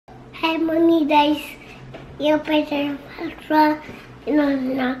money days. You better fast,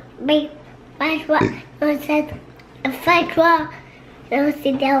 no, big fast, no set, fast, no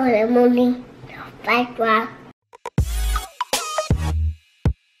sit down with the money, fast.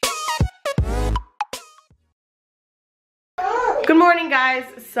 Good morning, guys.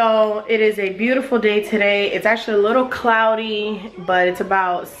 So it is a beautiful day today. It's actually a little cloudy, but it's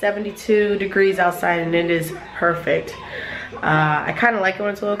about 72 degrees outside and it is perfect. I kind of like it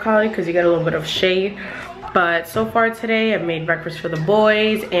when it's a little cloudy because you get a little bit of shade. But so far today, I've made breakfast for the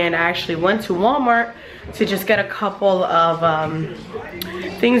boys, and I actually went to Walmart to just get a couple of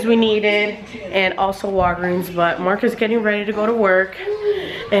things we needed, and also Walgreens. But Mark is getting ready to go to work,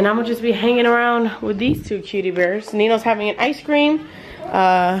 and I'm gonna just be hanging around with these two cutie bears. Nino's having an ice cream.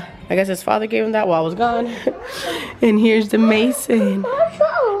 I guess his father gave him that while I was gone. And here's the Mason.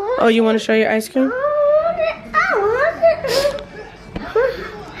 Oh, you want to show your ice cream?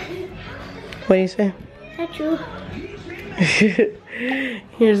 What do you say?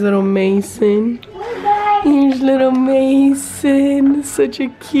 Here's little Mason. Here's little Mason. Such a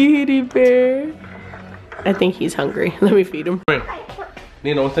cutie bear. I think he's hungry. Let me feed him.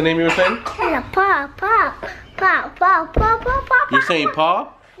 Nina, what's the name you were saying? Paw. You're saying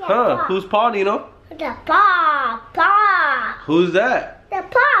paw? Huh? Who's paw, Nino? The paw. Who's that? The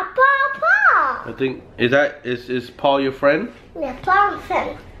paw. I think is Paul your friend? The paw.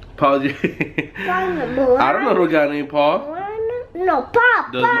 Paul. I don't know no guy named Paul. No, paw.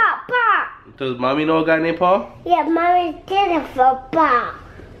 Does mommy know a guy named Paul? Yeah, mommy did it for paw.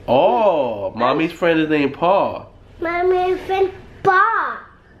 Oh, mommy's friend is named Paul. Mommy's friend paw.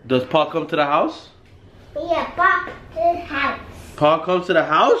 Does Paul come to the house? Yeah, paw to the house. Paul comes to the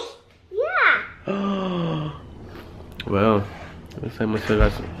house? Yeah. Well, looks like my son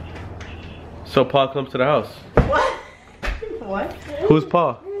got some. So Paul comes to the house. What? What? Who's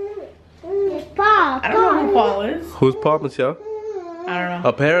Paul? Paw. I don't know who Paul is. Who's Paul, monsieur? I don't know.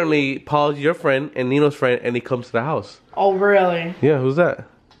 Apparently, Paul's your friend and Nino's friend, and he comes to the house. Oh, really? Yeah, who's that?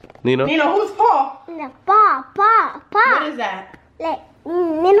 Nino? Nino, who's Paul? The paw. What is that? Like,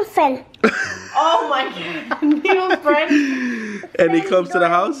 little friend. Oh my god. Nino's friend? And he comes to the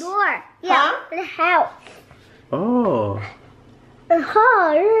house? Door. Yeah, Huh? the house. Oh. The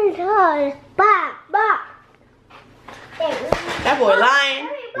hall. Paw. That boy lying.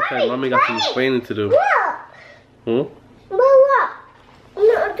 Looks like mommy got some explaining to do. Look. Hmm? Look.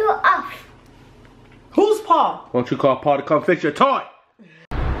 No, do off. Who's Paul? Why don't you call Paul to come fix your toy?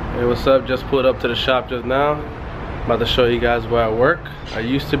 Hey, what's up? Just pulled up to the shop just now. I'm about to show you guys where I work. I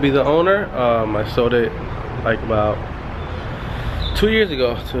used to be the owner. I sold it like about 2 years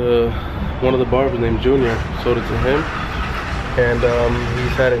ago to one of the barbers named Junior. Sold it to him. And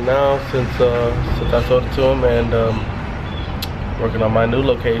he's had it now since I sold it to him, and working on my new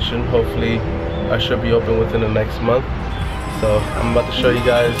location. Hopefully I should be open within the next month. So I'm about to show you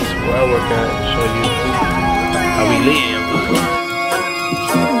guys where I work at and show you how we live.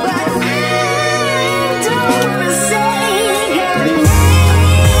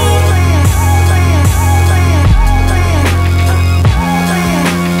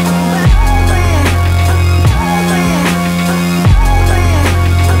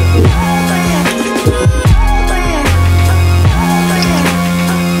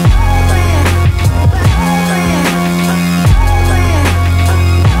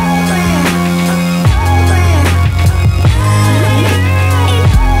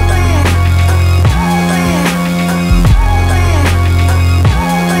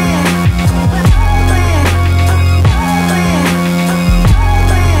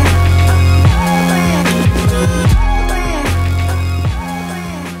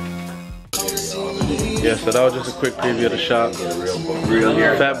 Yeah, so that was just a quick preview of the shop.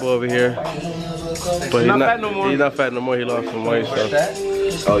 Fat boy over here. But he's not fat no more. He's not fat no more. He lost some weight, so.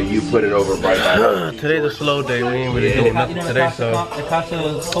 Oh, you put it over right now. Today's a slow day. We ain't really doing nothing today, so I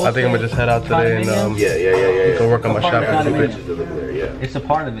think I'm gonna just head out today and go work on my shop a little bit. It's a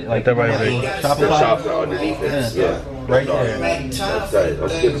part of it. Like that right there. The shops are underneath it. Yeah. Right there.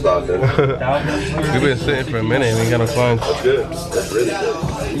 That's good about that. We've been sitting for a minute. We ain't got no clients. That's good. That's really good.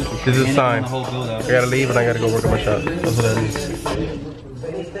 This is a sign. I gotta leave and I gotta go work on my shop. That's what that is.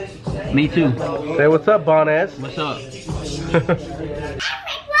 Me too. Say what's up, Bon ass. What's up?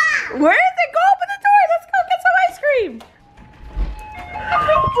 Where is it? Go open the door. Let's go get some ice cream.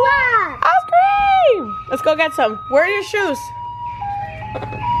 Ice cream. Let's go get some. Where are your shoes?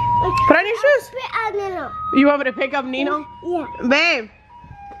 Put on your shoes. You want me to pick up Nino? Yeah. Babe.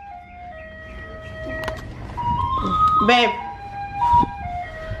 Babe.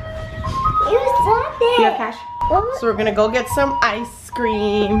 You saw Do you have cash? So we're gonna go get some ice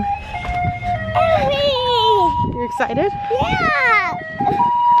cream. You excited? Yeah.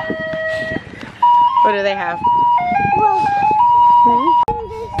 What do they have?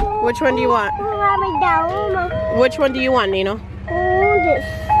 Which one do you want? Which one do you want, Nino? This.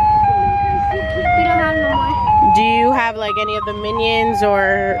 We don't have no more. Do you have like any of the Minions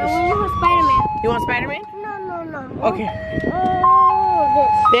or? I want Spider-Man. You want Spider-Man? No. Okay. This.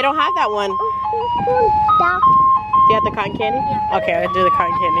 They don't have that one. You have the cotton candy? Yeah. Okay, I'll do the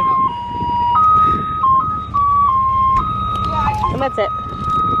cotton candy. And that's it.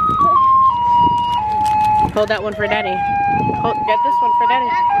 Hold that one for Daddy. Get this one for Daddy.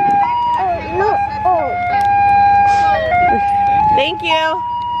 No. Oh. Thank you.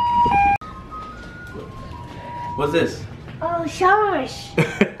 What's this? Oh, showers.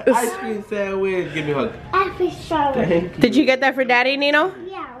 Ice cream sandwich. Give me a hug. Happy shower. Thank you. Did you get that for Daddy, Nino?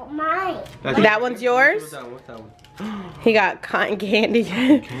 Yeah, mine. That one's yours? What's that one? What's that one? He got cotton candy.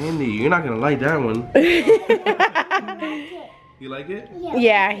 Candy. You're not gonna like that one. You like it?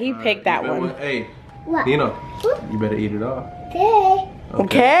 Yeah, he picked that one. Hey, What? Nino, you better eat it all.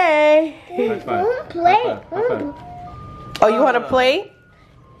 Okay. High five. Play. High five. High five. Oh, you want a plate?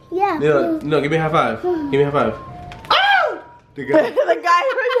 Yeah. No, give me a high five. Give me a high five. Oh! The guy. The guy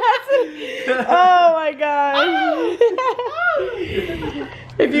who does it. Oh my gosh.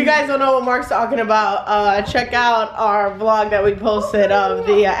 If you guys don't know what Mark's talking about, check out our vlog that we posted of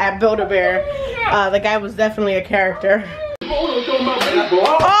the at Build-A-Bear. The guy was definitely a character.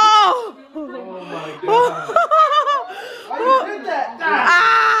 Oh! Oh my God. Why you did that?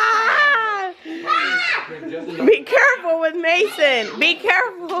 Ah! Be careful with Mason. Be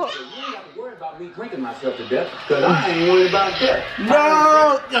careful. You ain't have to worry about me drinking myself to death, because I ain't worried about death.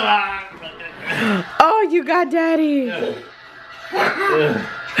 No! Oh, you got Daddy.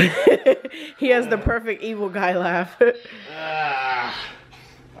 He has the perfect evil guy laugh.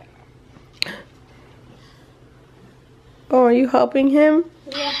 Oh, are you helping him?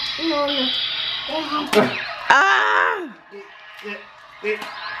 Yeah. No. Ah!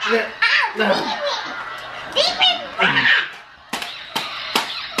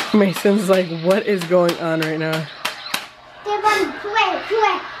 Mason's like, what is going on right now? Mom.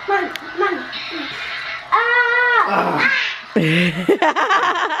 Ah!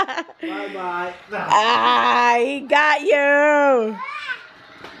 Bye-bye. Ah, he got you.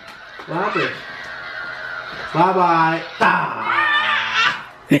 What happened? Bye-bye.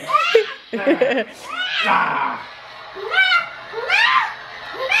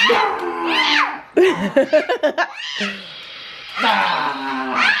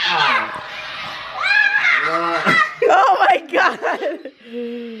 Oh my God.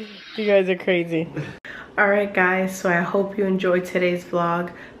 You guys are crazy. Alright guys, so I hope you enjoyed today's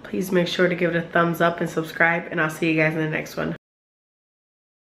vlog. Please make sure to give it a thumbs up and subscribe, and I'll see you guys in the next one.